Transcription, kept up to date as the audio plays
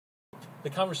the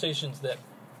conversations that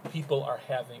people are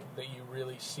having that you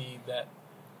really see that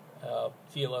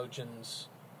theologians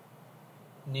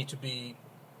need to be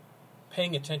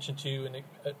paying attention to and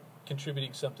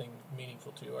contributing something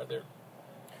meaningful to? Are there?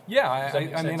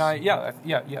 Yeah,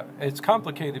 yeah. It's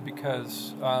complicated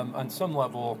because on some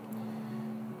level,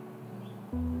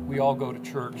 we all go to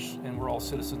church and we're all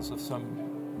citizens of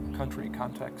some country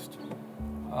context.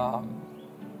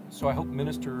 So I hope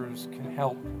ministers can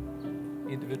help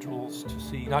individuals to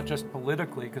see, not just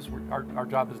politically, because our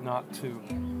job is not to,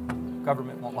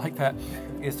 government won't like that,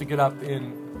 is to get up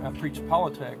and preach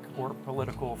politic or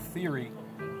political theory,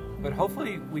 but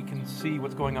hopefully we can see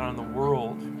what's going on in the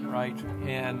world, right,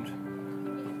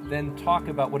 and then talk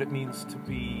about what it means to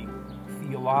be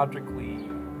theologically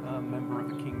a member of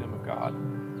the kingdom of God,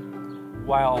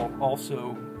 while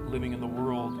also living in the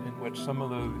world in which some of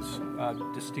those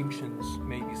distinctions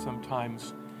maybe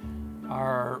sometimes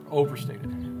are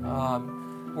overstated.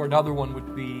 Or another one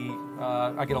would be,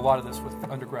 I get a lot of this with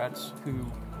undergrads who,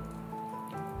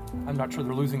 I'm not sure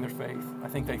they're losing their faith. I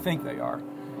think they are,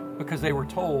 because they were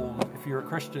told if you're a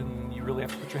Christian, you really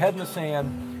have to put your head in the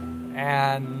sand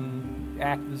and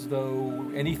act as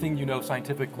though anything you know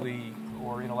scientifically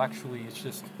or intellectually is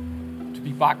just to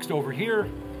be boxed over here.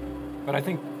 But I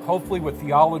think hopefully what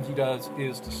theology does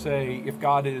is to say, if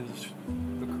God is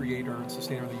the creator and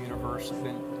sustainer of the universe,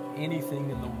 then anything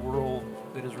in the world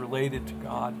that is related to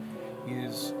God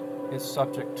is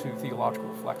subject to theological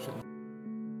reflection.